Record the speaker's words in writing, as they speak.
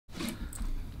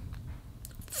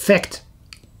Fact,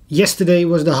 yesterday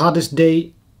was the hottest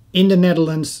day in the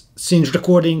Netherlands since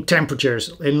recording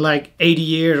temperatures in like 80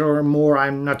 years or more.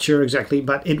 I'm not sure exactly,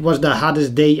 but it was the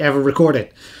hottest day ever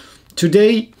recorded.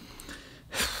 Today,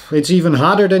 it's even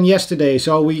hotter than yesterday.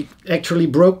 So we actually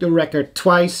broke the record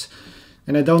twice.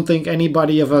 And I don't think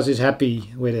anybody of us is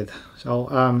happy with it. So,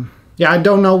 yeah, I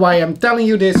don't know why I'm telling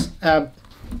you this. I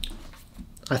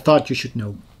thought you should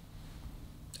know.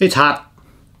 It's hot.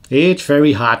 It's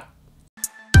very hot.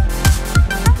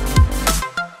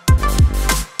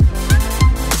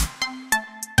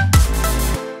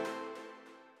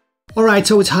 Alright,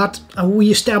 so it's hot.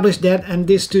 We established that, and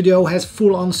this studio has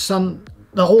full on sun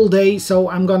the whole day, so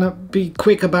I'm gonna be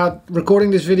quick about recording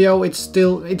this video.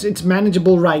 It's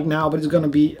manageable right now, but it's gonna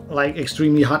be like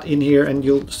extremely hot in here and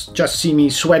you'll just see me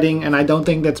sweating, and I don't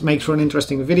think that makes for an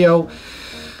interesting video.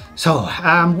 So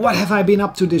what have I been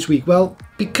up to this week? Well,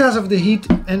 because of the heat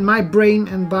and my brain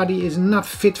and body is not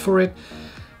fit for it,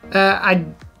 I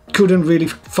couldn't really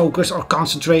focus or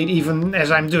concentrate. Even as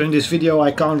I'm doing this video,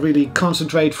 I can't really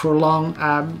concentrate for long.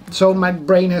 So my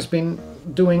brain has been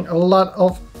doing a lot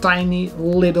of tiny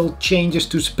little changes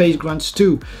to Space Grunts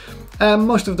 2.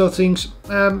 Most of those things,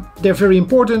 they're very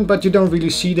important, but you don't really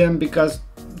see them because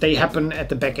they happen at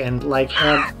the back end. Like,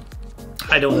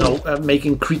 I don't know,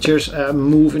 making creatures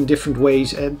move in different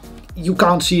ways. You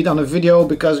can't see it on a video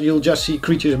because you'll just see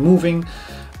creatures moving.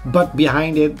 But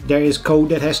behind it there is code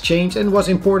that has changed and was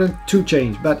important to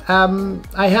change. But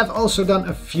I have also done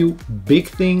a few big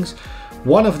things.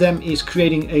 One of them is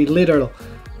creating a little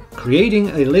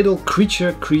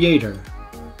creature creator.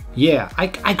 Yeah,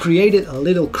 I created a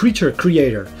little creature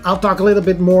creator. I'll talk a little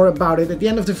bit more about it at the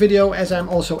end of the video, as I'm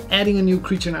also adding a new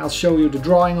creature, and I'll show you the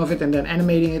drawing of it and then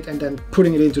animating it and then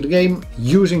putting it into the game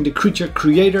using the creature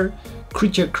creator.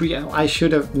 I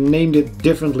should have named it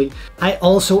differently. I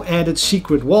also added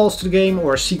secret walls to the game,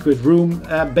 or a secret room.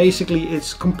 Basically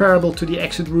it's comparable to the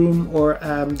exit room or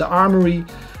the armory,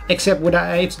 except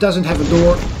it doesn't have a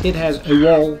door. It has a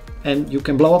wall, and you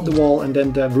can blow up the wall and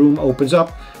then the room opens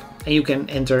up and you can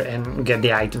enter and get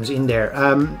the items in there.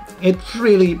 It's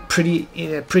really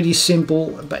pretty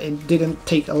simple, but it didn't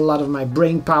take a lot of my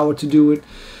brain power to do it.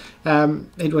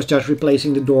 It was just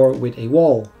replacing the door with a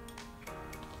wall.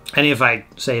 And if I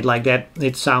say it like that,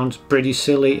 it sounds pretty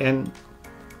silly and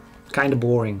kind of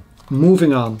boring.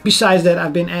 Moving on. Besides that,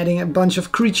 I've been adding a bunch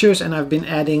of creatures, and I've been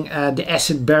adding the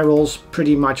acid barrels,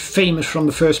 pretty much famous from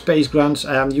the first Space Grunts.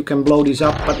 You can blow these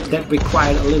up, but that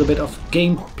required a little bit of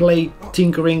gameplay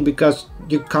tinkering because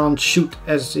you can't shoot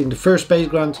as in the first Space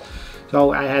Grunts.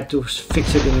 So I had to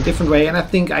fix it in a different way, and I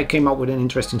think I came up with an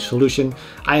interesting solution.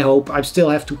 I hope. I still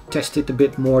have to test it a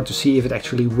bit more to see if it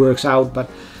actually works out, but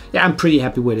yeah, I'm pretty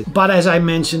happy with it. But as I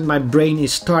mentioned, my brain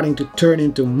is starting to turn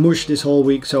into mush this whole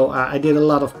week. So I did a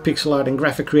lot of pixel art and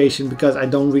graphic creation because I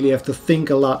don't really have to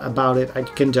think a lot about it. I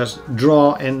can just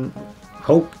draw and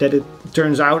hope that it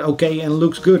turns out okay and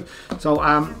looks good. So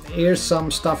here's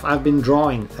some stuff I've been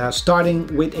drawing.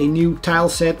 Starting with a new tile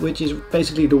set, which is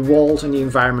basically the walls and the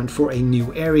environment for a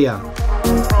new area.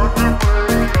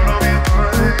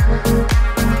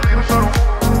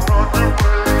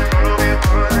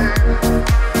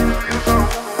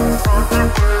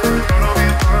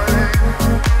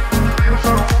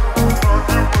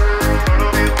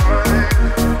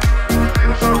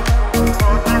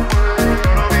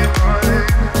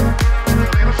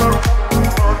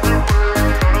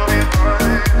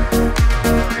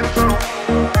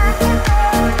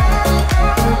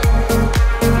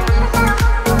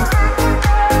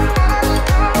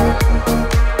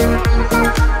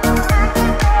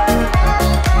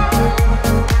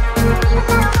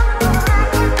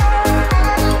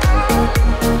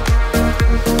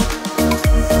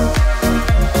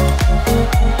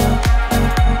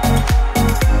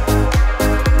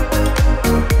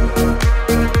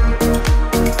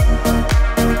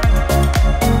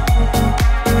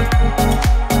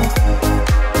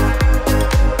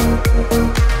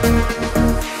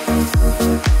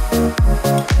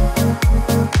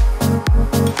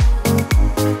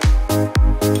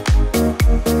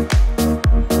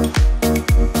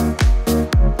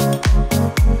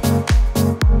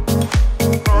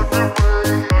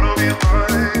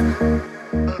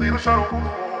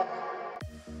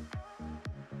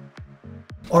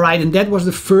 Alright, and that was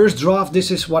the first draft. This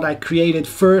is what I created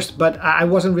first, but I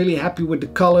wasn't really happy with the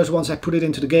colors once I put it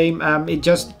into the game.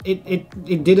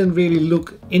 It didn't really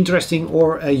look interesting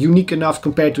or unique enough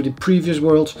compared to the previous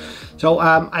worlds. So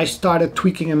I started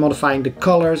tweaking and modifying the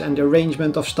colors and the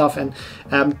arrangement of stuff, and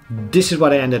this is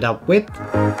what I ended up with.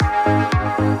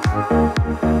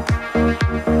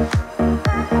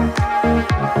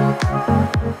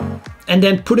 and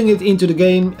then putting it into the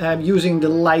game using the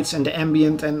lights and the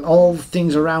ambient and all the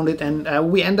things around it,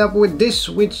 and we end up with this,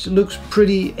 which looks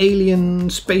pretty alien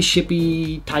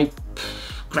spaceshipy type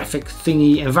graphic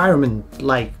thingy environment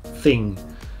like thing.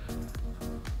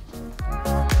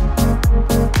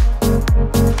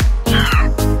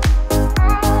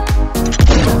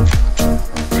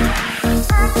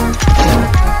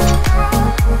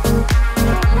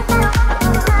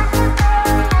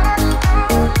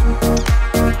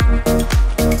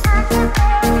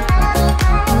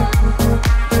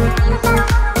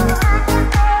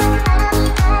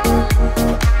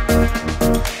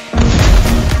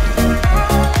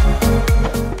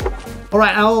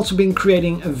 Alright, I've also been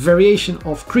creating a variation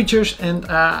of creatures, and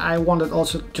I wanted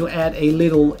also to add a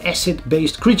little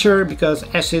acid-based creature, because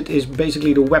acid is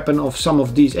basically the weapon of some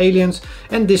of these aliens,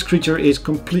 and this creature is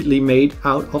completely made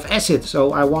out of acid.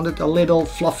 So I wanted a little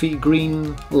fluffy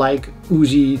green like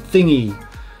oozy thingy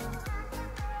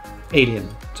alien.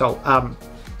 So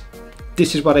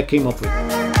this is what I came up with.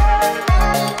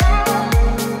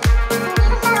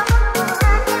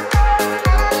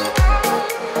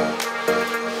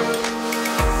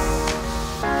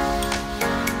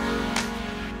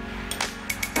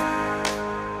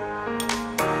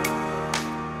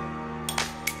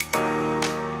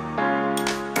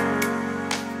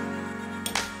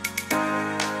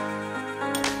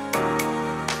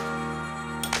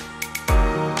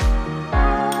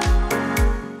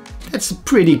 It's a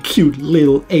pretty cute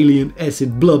little alien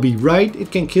acid blobby, right?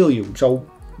 It can kill you, so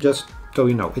just so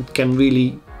you know, it can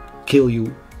really kill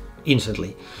you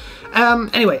instantly.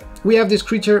 Anyway, we have this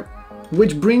creature,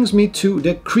 which brings me to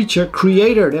the creature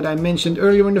creator that I mentioned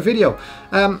earlier in the video.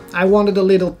 I wanted a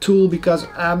little tool because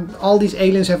all these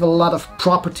aliens have a lot of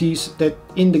properties that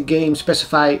in the game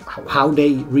specify how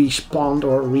they respond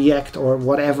or react or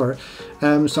whatever.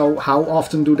 So how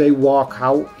often do they walk,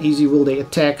 how easy will they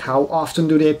attack, how often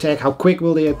do they attack, how quick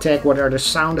will they attack, what are the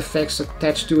sound effects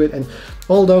attached to it, and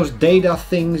all those data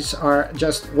things are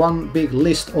just one big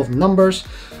list of numbers,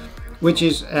 which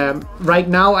is right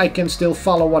now I can still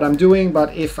follow what I'm doing,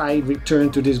 but if I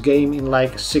return to this game in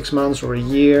like 6 months or a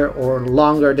year or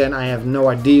longer, then I have no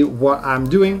idea what I'm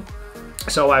doing.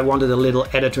 So I wanted a little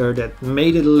editor that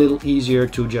made it a little easier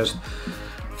to just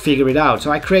figure it out.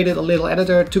 So I created a little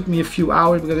editor. It took me a few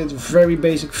hours because it's very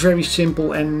basic, very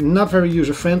simple and not very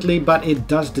user friendly, but it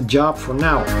does the job for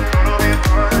now.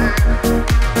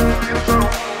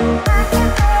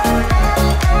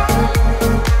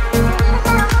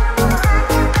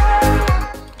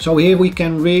 So here we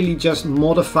can really just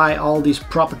modify all these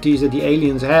properties that the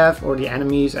aliens have or the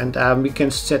enemies, and we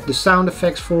can set the sound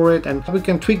effects for it, and we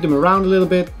can tweak them around a little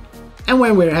bit. And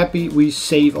when we're happy, we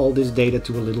save all this data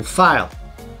to a little file.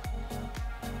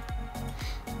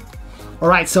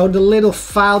 Alright, so the little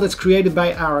file that's created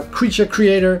by our creature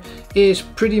creator is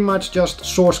pretty much just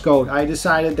source code. I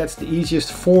decided that's the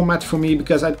easiest format for me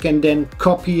because I can then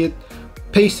copy it,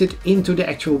 paste it into the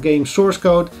actual game source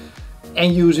code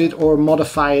and use it or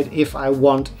modify it if I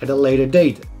want at a later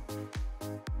date.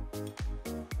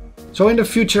 So in the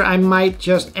future I might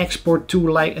just export to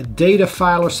like a data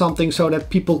file or something so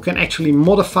that people can actually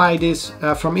modify this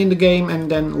from in the game and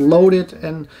then load it,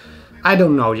 and I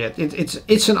don't know yet.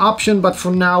 It's an option, but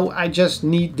for now I just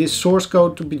need this source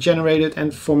code to be generated,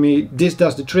 and for me this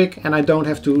does the trick, and I don't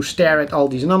have to stare at all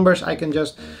these numbers. I can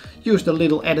just use the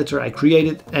little editor I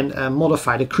created and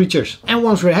modify the creatures. And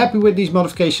once we're happy with these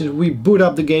modifications, we boot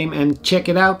up the game and check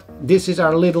it out. This is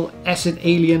our little acid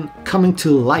alien coming to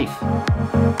life.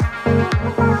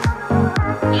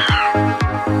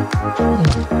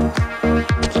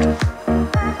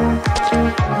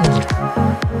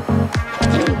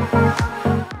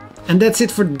 And that's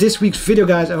it for this week's video,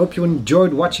 guys. I hope you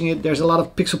enjoyed watching it. There's a lot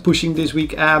of pixel pushing this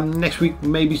week. Next week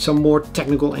maybe some more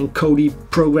technical and codey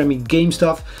programming game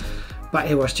stuff, but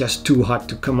it was just too hot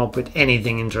to come up with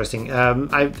anything interesting.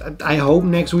 I hope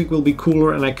next week will be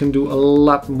cooler and I can do a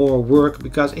lot more work,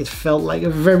 because it felt like a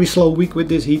very slow week with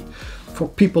this heat. For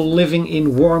people living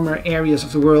in warmer areas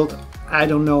of the world, I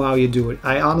don't know how you do it.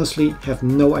 I honestly have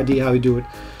no idea how you do it,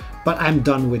 but I'm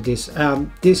done with this.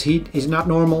 This heat is not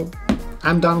normal.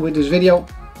 I'm done with this video.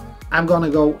 I'm gonna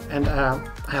go, and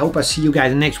I hope I see you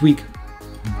guys next week.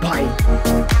 Bye.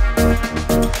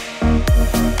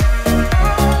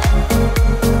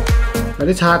 But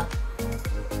it's hot.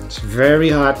 It's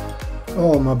very hot.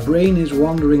 Oh, my brain is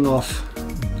wandering off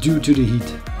due to the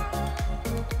heat.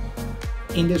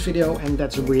 In this video, and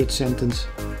that's a weird sentence.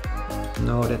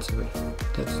 No,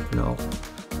 no.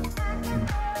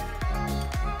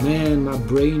 Man, my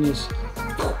brain is...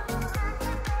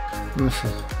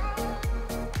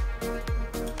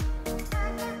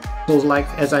 like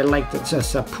as I like it.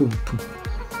 Just boom, boom.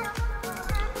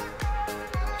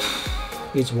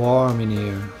 It's warm in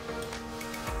here.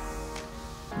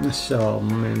 So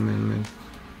man.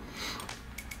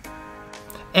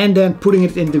 And then putting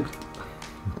it into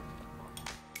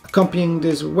accompanying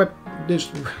this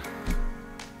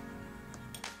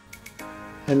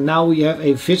and now we have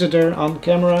a visitor on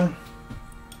camera.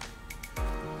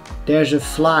 There's a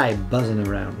fly buzzing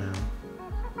around now.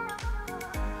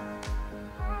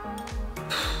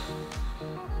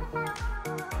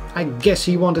 I guess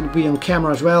he wanted to be on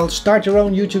camera as well. Start your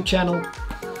own YouTube channel.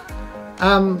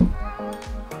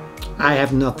 I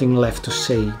have nothing left to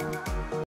say.